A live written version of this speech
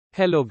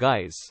Hello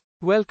guys.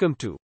 Welcome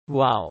to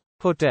Wow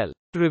Hotel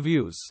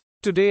Reviews.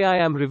 Today I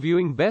am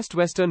reviewing Best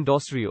Western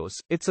Dos Rios.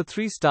 It's a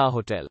 3-star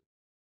hotel.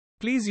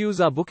 Please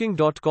use our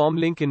booking.com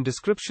link in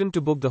description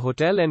to book the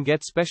hotel and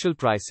get special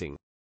pricing.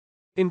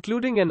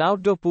 Including an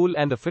outdoor pool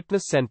and a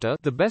fitness center,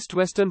 the Best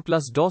Western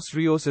Plus Dos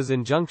Rios is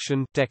in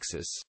Junction,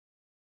 Texas.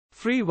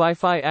 Free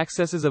Wi-Fi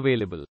access is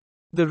available.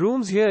 The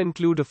rooms here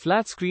include a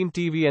flat-screen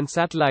TV and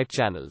satellite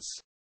channels.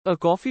 A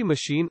coffee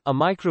machine, a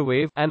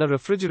microwave, and a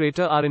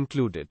refrigerator are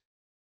included.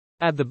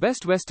 At the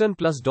Best Western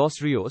Plus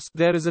Dos Rios,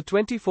 there is a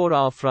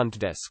 24-hour front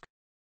desk.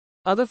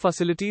 Other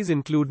facilities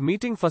include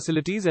meeting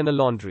facilities and a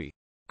laundry.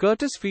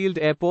 Curtis Field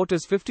Airport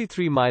is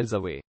 53 miles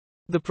away.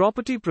 The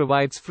property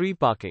provides free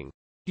parking.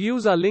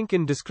 Use our link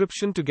in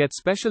description to get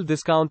special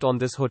discount on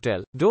this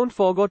hotel. Don't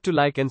forget to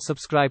like and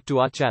subscribe to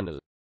our channel.